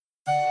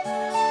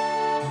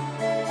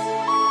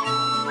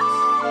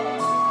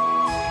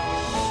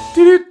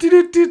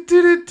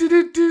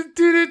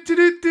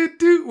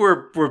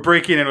We're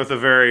breaking in with a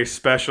very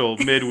special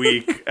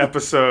midweek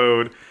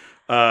episode,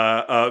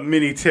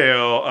 mini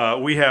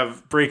tale. We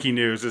have breaking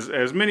news.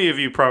 As many of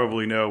you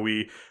probably know,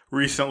 we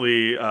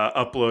recently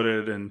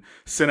uploaded and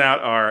sent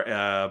out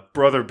our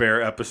Brother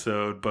Bear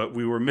episode, but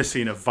we were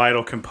missing a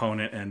vital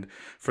component. And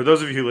for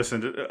those of you who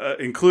listened,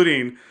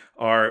 including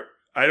our,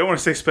 I don't want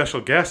to say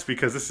special guest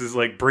because this is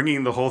like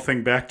bringing the whole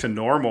thing back to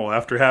normal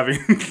after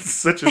having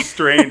such a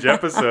strange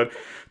episode.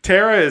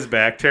 Tara is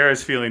back. Tara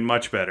is feeling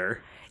much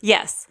better.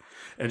 Yes.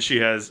 And she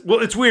has, well,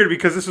 it's weird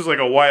because this was like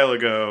a while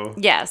ago.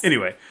 Yes.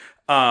 Anyway,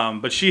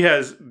 but she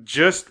has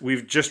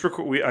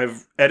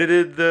I've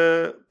edited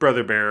the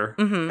Brother Bear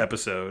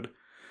episode.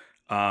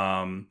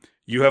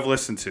 You have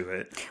listened to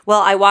it.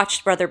 Well, I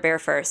watched Brother Bear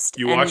first.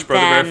 You watched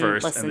Brother Bear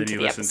first, and then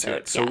you listened to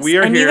it. So we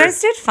are and here. You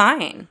guys did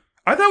fine.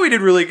 I thought we did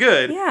really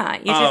good. Yeah,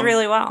 you did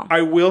really well.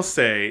 I will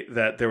say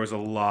that there was a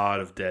lot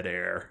of dead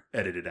air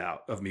edited out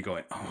of me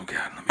going, oh,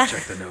 God, let me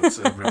check the notes.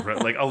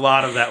 Like, a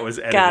lot of that was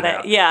edited out.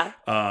 Got it,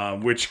 yeah.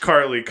 Which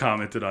Carly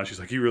commented on. She's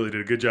like, you really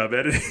did a good job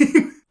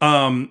editing.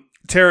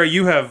 Tara,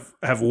 you have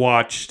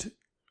watched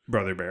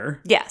Brother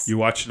Bear. Yes. You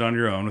watched it on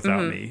your own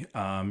without me.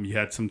 You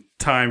had some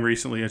time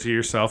recently to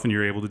yourself, and you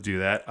were able to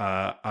do that.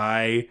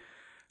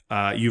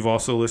 You've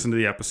also listened to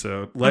the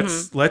episode.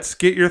 Let's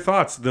get your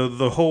thoughts.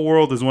 The whole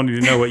world is wanting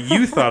to know what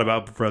you thought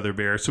about Brother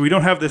Bear. So we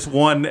don't have this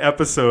one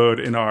episode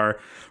in our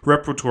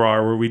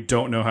repertoire where we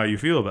don't know how you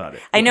feel about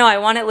it. I know. I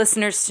wanted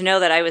listeners to know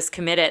that I was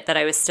committed, that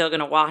I was still going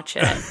to watch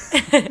it.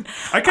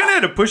 I kind of had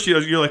to push you.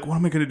 You're like, what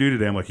am I going to do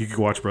today? I'm like, you could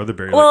watch Brother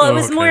Bear. You're well, like, it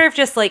was more of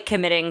just like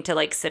committing to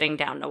like sitting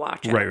down to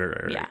watch it. Right.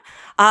 Yeah.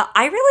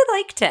 I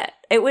really liked it.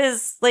 It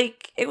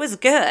was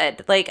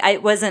good. Like I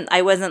wasn't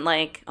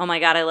like, oh my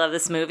God, I love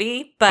this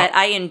movie, but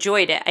I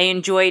enjoyed it. I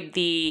enjoyed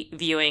the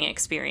viewing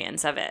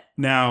experience of it.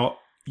 Now,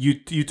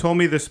 you told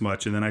me this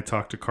much, and then I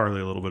talked to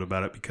Carly a little bit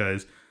about it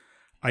because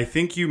I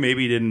think you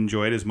maybe didn't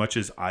enjoy it as much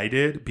as I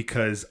did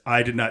because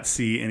I did not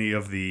see any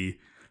of the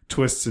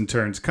twists and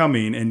turns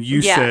coming, and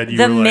you said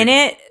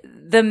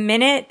the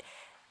minute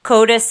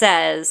Coda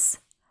says,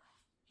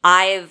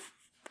 I've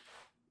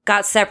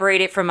got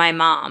separated from my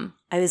mom,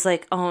 I was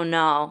like, oh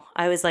no.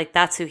 I was like,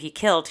 that's who he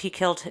killed. He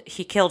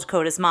killed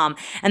Coda's mom.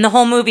 And the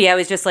whole movie, I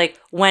was just like,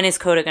 when is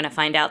Coda going to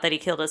find out that he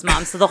killed his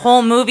mom? So the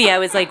whole movie, I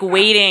was like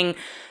waiting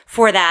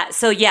for that.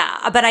 So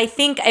yeah, but I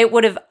think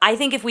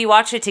if we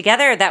watched it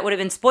together, that would have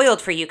been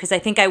spoiled for you because I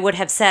think I would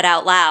have said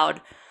out loud,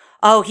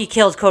 oh, he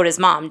killed Coda's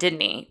mom, didn't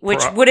he?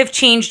 Which would have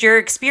changed your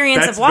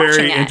experience of watching it. That's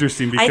very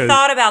interesting because I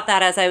thought about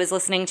that as I was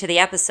listening to the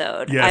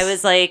episode. Yes. I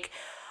was like,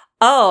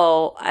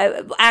 oh,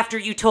 after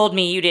you told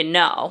me you didn't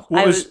know.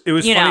 Well, it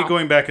was funny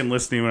going back and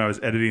listening when I was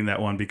editing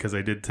that one because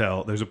I did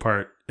there's a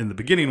part in the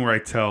beginning where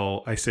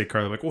I say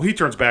Carly, like, well, he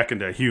turns back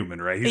into a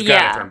human, right? He's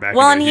got to turn back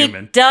into a human. Well,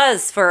 and he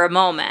does for a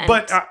moment.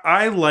 But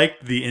I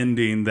liked the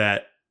ending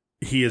that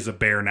he is a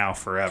bear now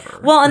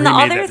forever. Well, and the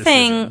other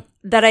thing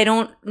that I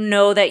don't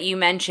know that you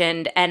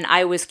mentioned, and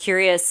I was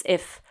curious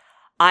if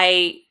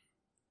I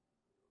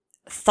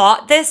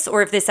thought this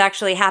or if this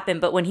actually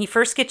happened, but when he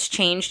first gets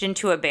changed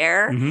into a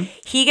bear,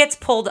 he gets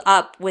pulled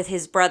up with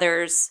his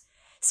brother's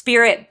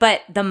spirit,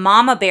 but the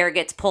mama bear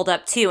gets pulled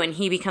up too, and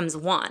he becomes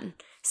one.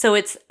 So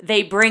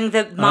they bring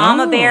the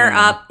mama bear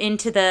up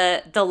into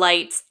the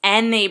lights,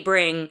 and they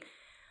bring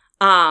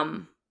Kenai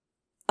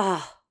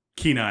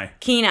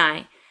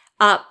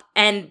up,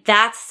 and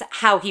that's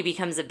how he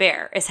becomes a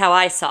bear, is how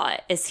I saw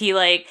it. Is he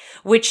like,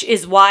 which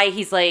is why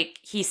he's like,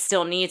 he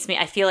still needs me.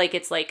 I feel like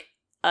it's like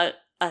a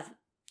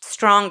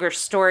stronger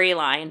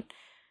storyline.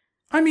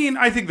 I mean,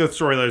 I think the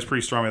storyline is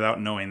pretty strong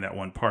without knowing that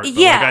one part. But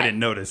I didn't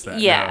notice that.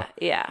 Yeah,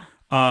 no. yeah.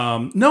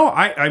 No,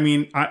 I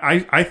mean,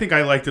 I think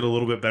I liked it a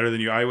little bit better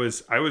than you. I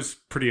was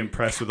pretty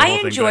impressed with the whole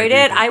thing. I enjoyed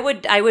it.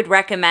 I would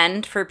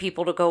recommend for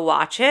people to go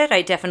watch it.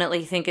 I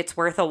definitely think it's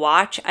worth a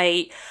watch.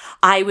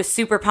 I was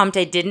super pumped.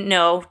 I didn't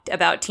know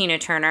about Tina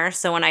Turner,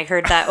 so when I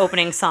heard that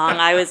opening song,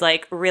 I was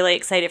like really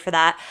excited for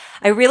that.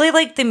 I really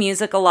liked the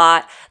music a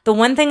lot. The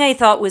one thing I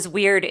thought was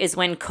weird is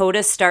when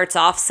Coda starts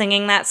off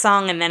singing that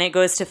song and then it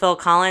goes to Phil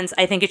Collins.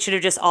 I think it should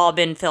have just all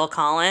been Phil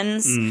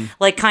Collins,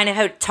 like kind of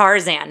how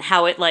Tarzan,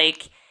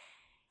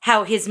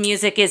 how his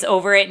music is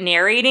over it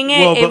narrating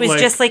it. Well, it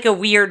was just like a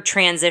weird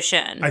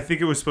transition. I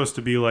think it was supposed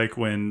to be like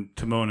when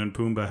Timon and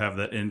Pumbaa have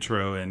that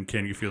intro in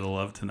Can You Feel the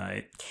Love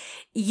Tonight?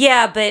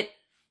 Yeah, but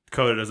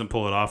Coda doesn't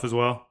pull it off as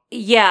well?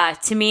 Yeah,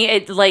 to me,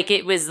 it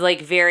was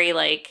like very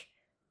like,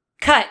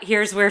 cut,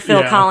 here's where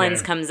Phil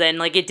Collins comes in.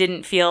 Like, it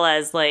didn't feel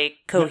as like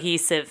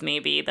cohesive,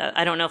 maybe.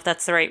 I don't know if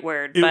that's the right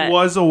word. It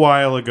was a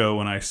while ago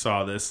when I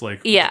saw this.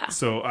 Like, yeah.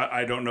 So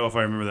I don't know if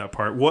I remember that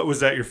part. What was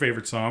that your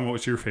favorite song? What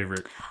was your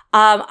favorite?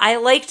 I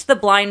liked the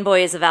Blind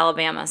Boys of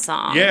Alabama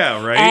song.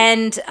 Yeah, right.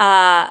 And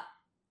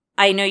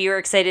I know you were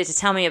excited to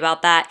tell me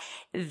about that.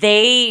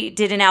 They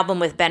did an album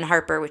with Ben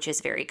Harper, which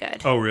is very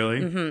good. Oh,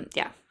 really? Mm-hmm.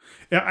 Yeah.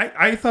 Yeah,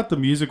 I thought the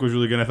music was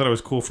really good. I thought it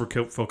was cool for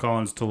Phil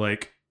Collins to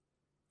like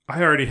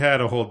I already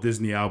had a whole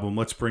Disney album.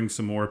 Let's bring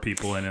some more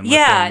people in. And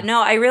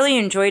no, I really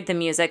enjoyed the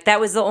music. That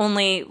was the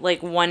only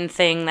like one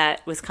thing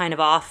that was kind of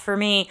off for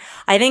me.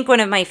 I think one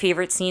of my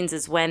favorite scenes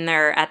is when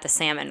they're at the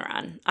salmon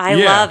run. I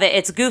love it.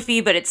 It's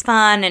goofy, but it's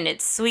fun and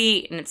it's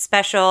sweet and it's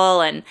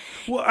special. And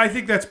well, I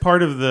think that's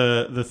part of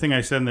the thing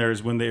I said in there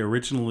is when they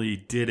originally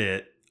did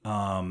it,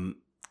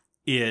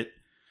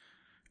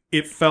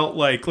 it felt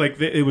like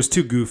it was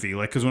too goofy.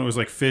 Like, because when it was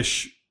like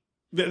fish,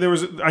 there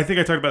was, I think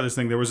I talked about this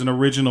thing. There was an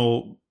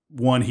original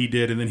one he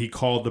did, and then he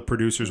called the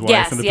producer's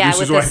wife, and the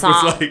producer's wife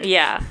was like,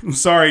 I'm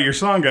sorry, your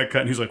song got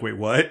cut. And he's like, wait,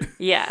 what?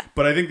 Yeah.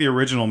 But I think the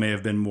original may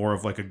have been more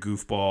of like a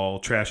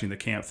goofball trashing the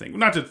camp thing.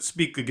 Not to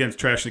speak against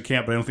trashing the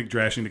camp, but I don't think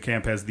trashing the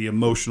camp has the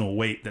emotional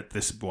weight that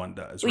this one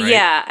does, right?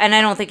 Yeah, and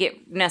I don't think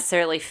it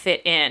necessarily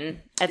fit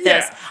in at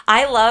this.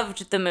 I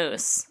loved the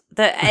moose.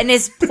 And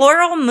is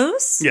plural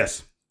moose?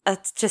 Yes.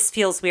 It just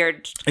feels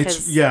weird.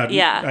 It's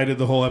I did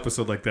the whole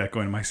episode like that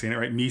going, am I saying it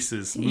right?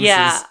 Mises.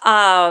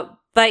 Yeah.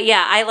 But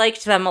yeah, I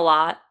liked them a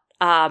lot.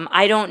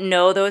 I don't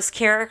know those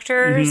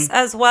characters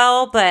as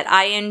well, but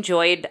I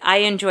enjoyed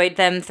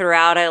them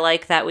throughout. I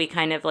like that we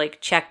kind of like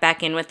check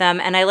back in with them.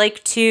 And I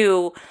like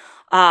too,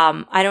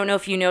 I don't know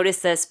if you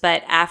noticed this,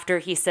 but after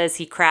he says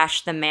he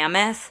crashed the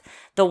mammoth,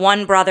 the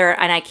one brother,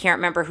 and I can't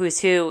remember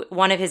who's who,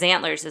 one of his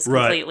antlers is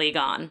completely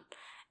gone.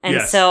 And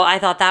so I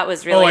thought that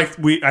was really...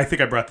 I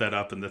think I brought that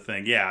up in the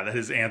thing. Yeah, that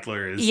his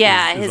antler is his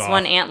off.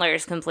 One antler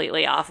is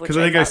completely off. Because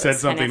I think I said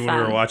something when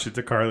we were watching it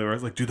to Carly where I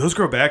was like, do those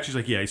grow back? She's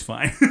like, yeah, he's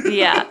fine.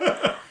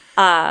 Yeah.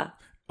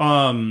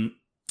 Oh man,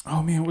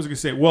 what was I going to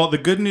say? Well, the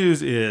good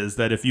news is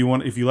that if you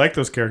like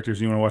those characters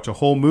and you want to watch a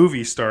whole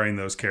movie starring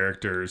those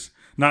characters,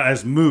 not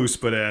as Moose,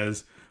 but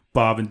as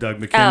Bob and Doug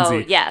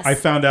McKenzie. Oh, yes. I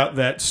found out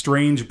that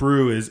Strange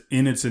Brew is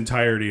in its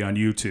entirety on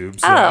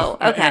YouTube. So,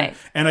 okay.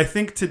 And I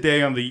think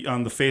today on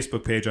the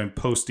Facebook page, I'm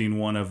posting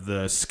one of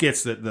the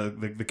skits that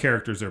the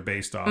characters are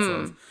based off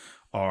of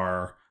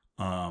are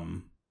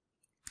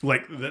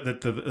like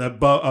the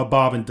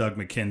Bob and Doug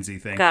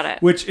McKenzie thing. Got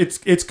it. Which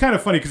it's kind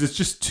of funny because it's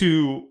just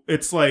two.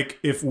 It's like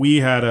if we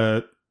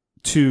had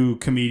two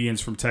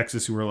comedians from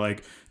Texas who were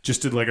like,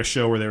 just did like a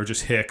show where they were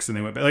just hicks and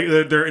they went back. Like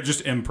they're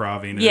just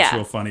improvising and it's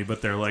real funny, but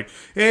they're like,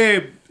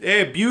 hey,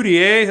 beauty,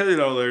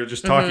 they're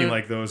just talking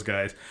like those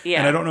guys. Yeah.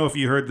 And I don't know if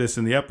you heard this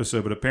in the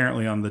episode, but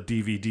apparently on the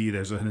DVD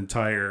there's an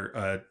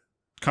entire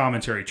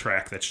commentary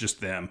track that's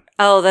just them.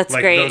 Oh, that's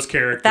like great. Those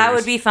characters. That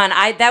would be fun.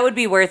 That would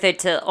be worth it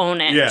to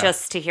own it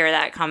just to hear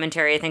that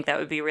commentary. I think that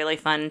would be really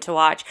fun to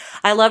watch.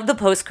 I loved the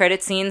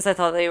post-credit scenes. I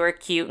thought they were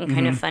cute and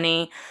kind of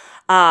funny.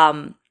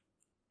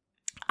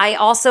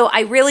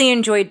 I really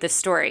enjoyed the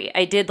story.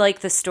 I did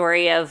like the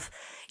story of,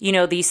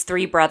 these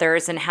three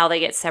brothers and how they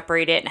get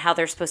separated and how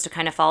they're supposed to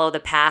kind of follow the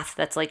path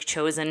that's like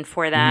chosen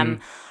for them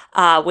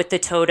with the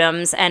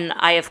totems. And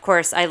I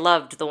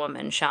loved the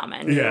woman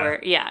shaman.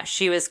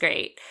 She was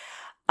great.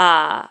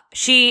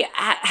 She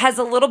has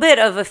a little bit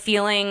of a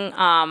feeling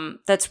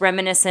that's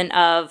reminiscent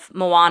of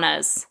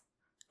Moana's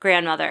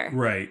grandmother.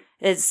 Right.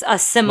 It's a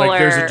similar... Like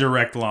there's a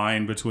direct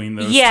line between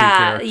those two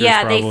characters.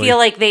 Yeah, they feel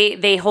like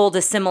they hold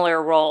a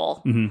similar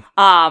role.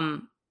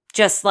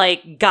 Just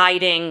like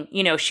guiding,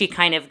 she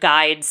kind of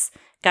guides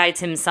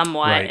him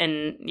somewhat. Right.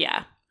 And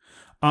yeah.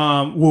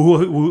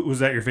 Who was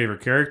that your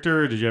favorite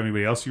character? Did you have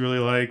anybody else you really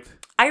liked?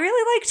 I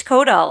really liked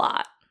Coda a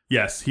lot.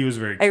 Yes, he was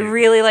very cute. I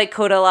really like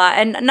Coda a lot.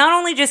 And not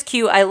only just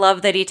cute, I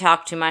love that he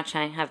talked too much.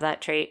 I have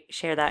that trait,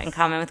 share that in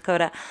common with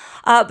Coda.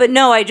 But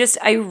no, I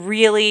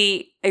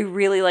really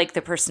like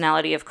the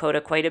personality of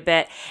Coda quite a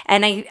bit.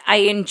 And I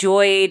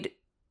enjoyed,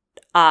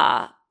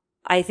 I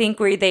think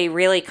where they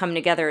really come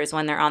together is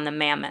when they're on the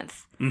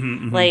mammoth.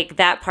 Like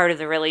that part of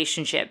the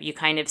relationship, you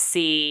kind of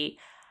see...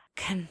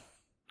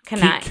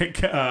 Kenai, I think.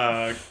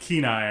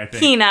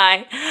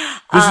 Kenai.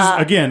 This is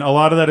again a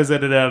lot of that is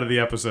edited out of the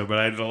episode, but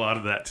I did a lot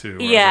of that too.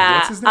 Yeah.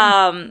 What's his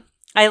name?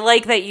 I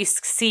like that you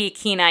see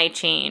Kenai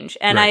change,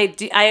 and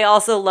right. I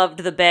also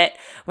loved the bit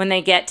when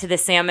they get to the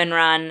salmon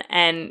run,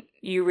 and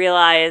you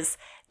realize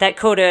that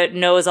Coda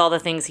knows all the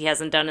things he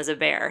hasn't done as a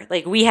bear.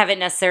 Like we haven't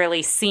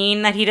necessarily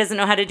seen that he doesn't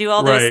know how to do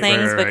all those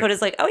things, but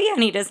Coda's like, oh yeah,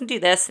 and he doesn't do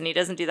this, and he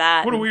doesn't do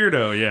that. What a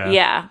weirdo!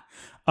 Yeah.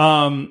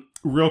 Yeah.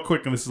 Real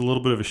quick, and this is a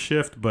little bit of a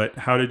shift, but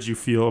how did you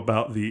feel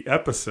about the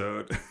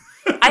episode?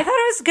 I thought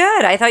it was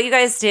good. I thought you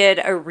guys did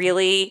a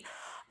really,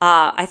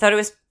 I thought it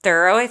was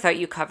thorough. I thought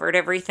you covered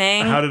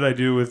everything. How did I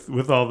do with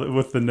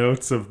the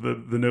notes of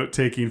the note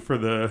taking for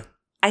the...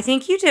 I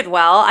think you did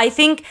well. I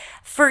think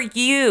for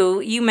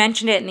you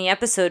mentioned it in the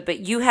episode,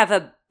 but you have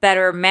a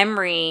better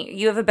memory.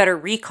 You have a better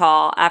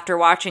recall after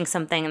watching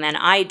something than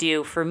I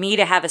do. For me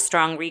to have a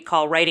strong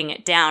recall, writing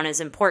it down is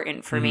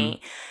important for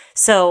me.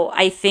 So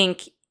I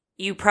think...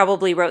 You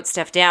probably wrote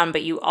stuff down,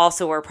 but you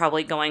also were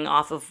probably going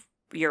off of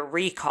your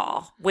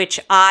recall, which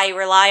I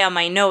rely on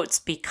my notes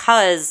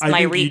because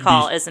my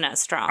recall isn't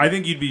as strong. I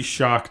think you'd be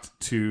shocked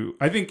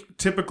I think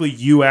typically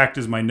you act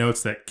as my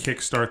notes that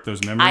kickstart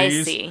those memories.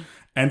 I see.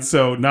 And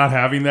so not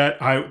having that,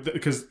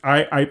 because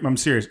I'm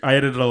serious. I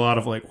edited a lot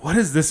of like, what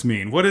does this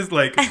mean? What is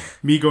like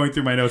me going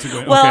through my notes and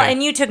going, well, okay.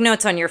 and you took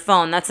notes on your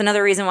phone. That's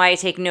another reason why I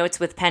take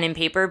notes with pen and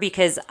paper,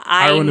 because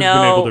I wouldn't know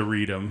have been able to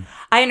read them.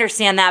 I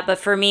understand that, but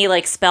for me,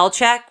 like spell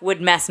check would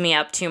mess me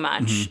up too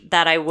much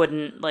that I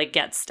wouldn't like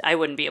I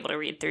wouldn't be able to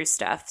read through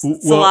stuff.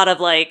 It's a lot of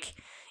like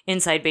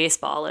inside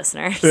baseball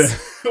listeners.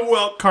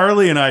 Well,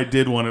 Carly and I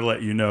did want to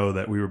let you know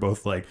that we were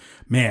both like,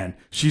 man,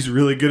 she's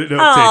really good at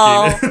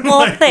note taking. Well,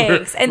 like,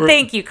 thanks. And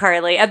thank you,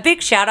 Carly. A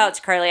big shout out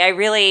to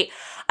Carly.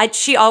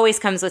 She always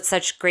comes with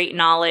such great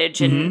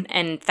knowledge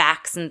and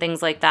facts and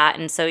things like that.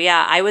 And so,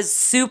 yeah, I was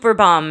super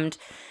bummed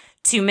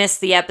to miss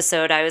the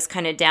episode. I was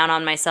kind of down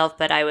on myself,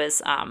 but I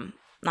was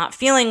not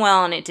feeling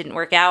well and it didn't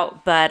work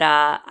out. But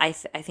I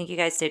think you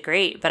guys did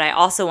great. But I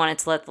also wanted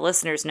to let the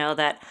listeners know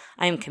that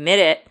I'm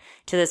committed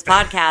to this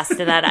podcast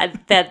and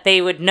that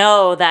they would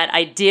know that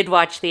I did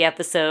watch the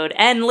episode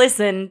and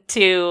listen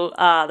to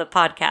the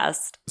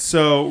podcast.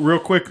 So real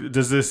quick,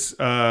 does this,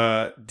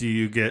 do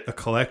you get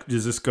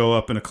does this go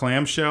up in a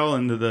clamshell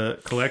into the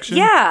collection?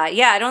 Yeah.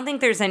 I don't think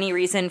there's any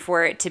reason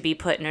for it to be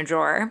put in a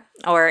drawer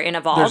or in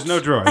a vault. There's no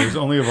drawer. There's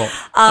only a vault.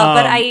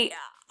 But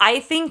I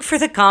think for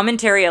the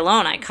commentary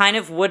alone, I kind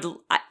of would,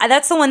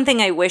 that's the one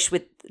thing I wish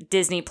with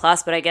Disney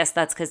Plus, but I guess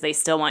that's because they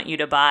still want you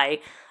to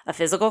buy a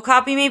physical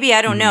copy maybe.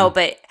 I don't know,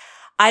 but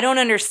I don't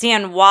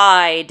understand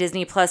why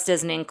Disney Plus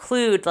doesn't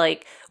include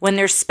like when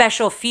there's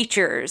special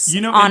features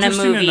on a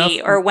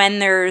movie or when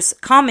there's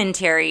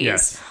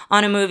commentaries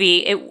on a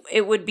movie.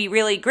 It would be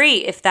really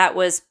great if that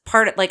was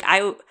part of like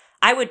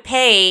I would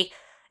pay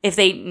if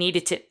they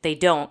needed to. They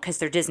don't because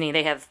they're Disney.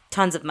 They have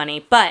tons of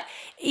money. But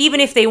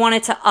even if they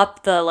wanted to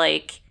up the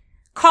like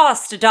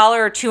cost $1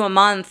 or $2 a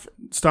month,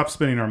 stop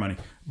spending our money.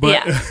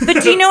 But,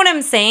 but do you know what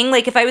I'm saying?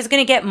 Like, if I was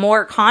going to get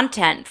more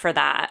content for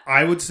that.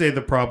 I would say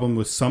the problem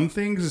with some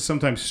things is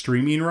sometimes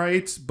streaming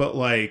rights, but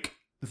like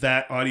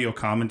that audio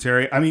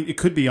commentary, I mean, it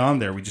could be on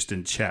there. We just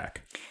didn't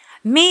check.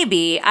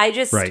 Maybe.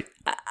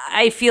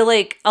 I feel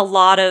like a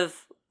lot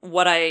of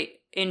what I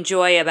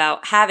enjoy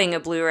about having a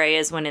Blu-ray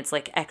is when it's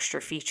like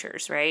extra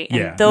features, right?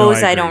 And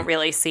those I don't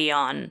really see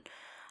on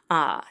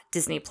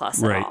Disney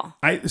Plus at all.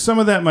 Some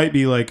of that might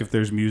be like if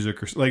there's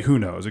music or like who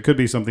knows, it could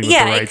be something with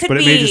the rights, but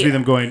it may just be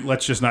them going,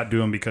 let's just not do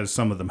them because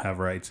some of them have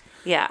rights.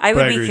 I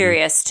would be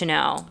curious to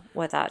know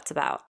what that's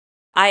about.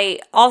 I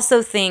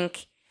also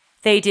think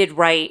they did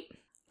right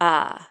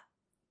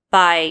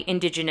by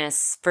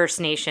Indigenous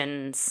First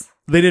Nations.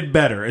 They did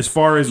better as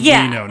far as we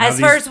know. Now,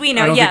 far as we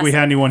know, I don't think we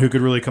had anyone who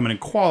could really come in and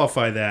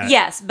qualify that.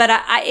 Yes, but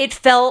it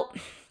felt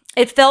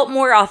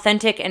more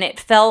authentic, and it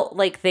felt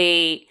like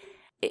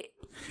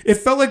it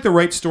felt like the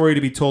right story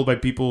to be told by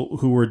people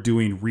who were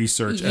doing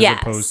research as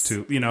opposed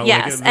to,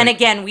 Yes, and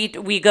again,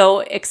 we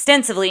go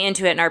extensively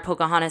into it in our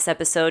Pocahontas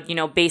episode,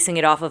 basing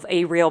it off of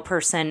a real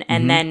person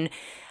and then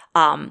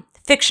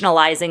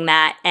fictionalizing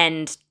that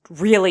and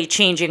really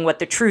changing what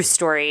the true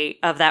story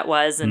of that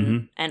was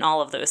and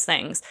all of those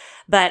things.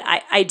 But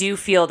I do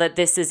feel that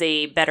this is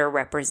a better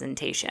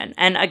representation.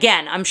 And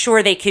again, I'm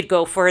sure they could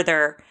go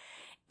further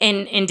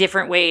in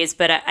different ways,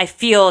 but I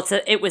feel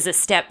it was a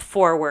step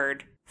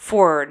forward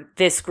for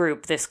this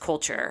group, this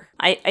culture.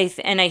 I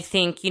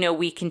think,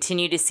 we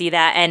continue to see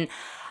that. And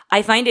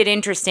I find it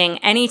interesting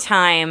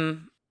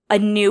anytime a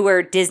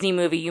newer Disney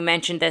movie, you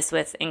mentioned this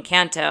with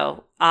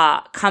Encanto,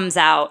 comes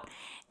out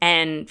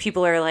and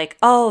people are like,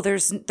 oh,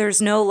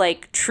 there's no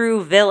like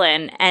true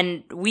villain.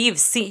 And we've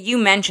seen, you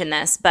mentioned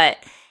this, but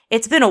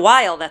it's been a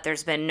while that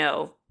there's been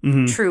no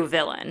true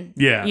villain.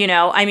 Yeah.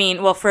 I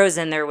mean, well,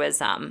 Frozen, there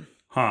was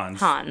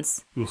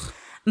Hans. Ugh.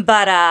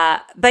 But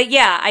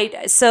yeah,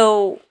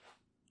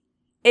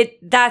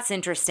 that's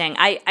interesting.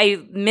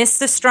 I miss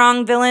the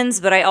strong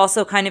villains, but I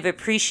also kind of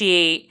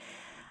appreciate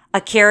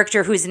a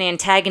character who's an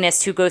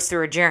antagonist who goes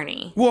through a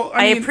journey. Well,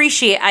 I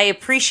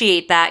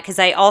appreciate that because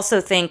I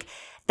also think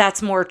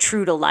that's more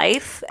true to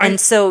life, and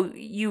so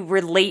you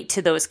relate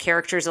to those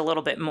characters a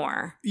little bit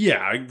more.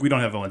 Yeah, we don't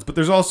have villains, but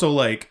there's also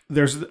I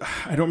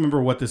don't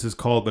remember what this is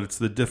called, but it's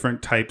the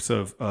different types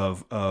of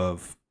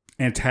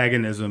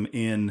antagonism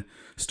in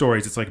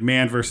stories. It's like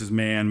man versus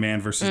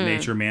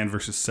nature, man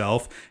versus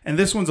self. And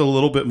this one's a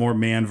little bit more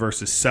man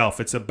versus self.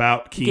 It's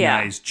about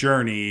Kenai's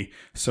journey.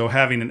 So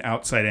having an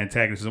outside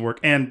antagonist doesn't work.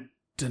 And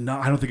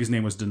I don't think his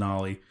name was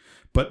Denali,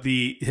 but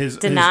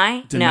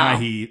Denai?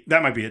 No.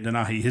 That might be it,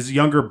 Denahi. His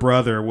younger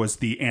brother was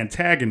the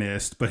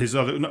antagonist, but his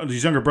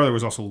younger brother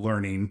was also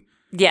learning.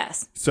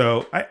 Yes.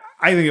 So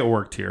I think it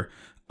worked here.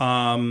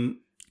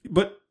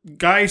 But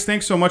guys,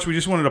 thanks so much. We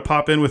just wanted to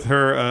pop in with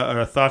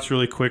her thoughts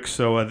really quick.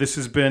 So this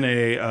has been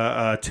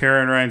a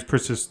Tara and Ryan's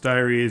Princess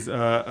Diaries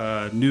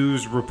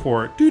news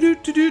report. See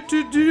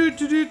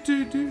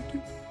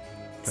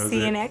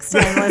you next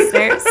time,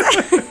 listeners.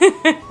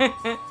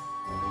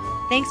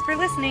 Thanks for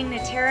listening to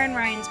Tara and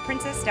Ryan's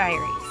Princess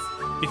Diaries.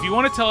 If you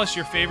want to tell us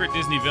your favorite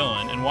Disney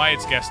villain and why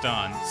it's guest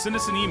on, send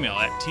us an email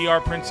at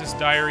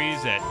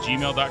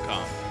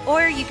trprincessdiaries@gmail.com.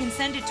 Or you can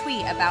send a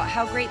tweet about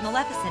how great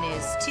Maleficent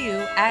is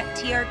to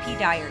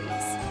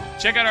 @TRPDiaries.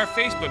 Check out our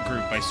Facebook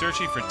group by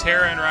searching for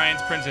Tara and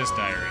Ryan's Princess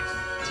Diaries.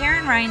 Tara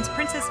and Ryan's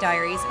Princess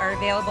Diaries are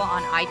available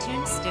on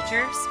iTunes,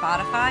 Stitcher,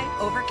 Spotify,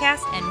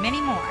 Overcast, and many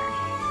more.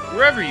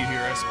 Wherever you hear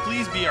us,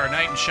 please be our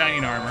knight in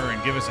shining armor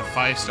and give us a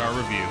 5-star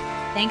review.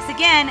 Thanks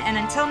again, and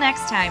until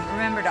next time,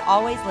 remember to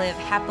always live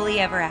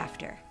happily ever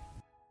after.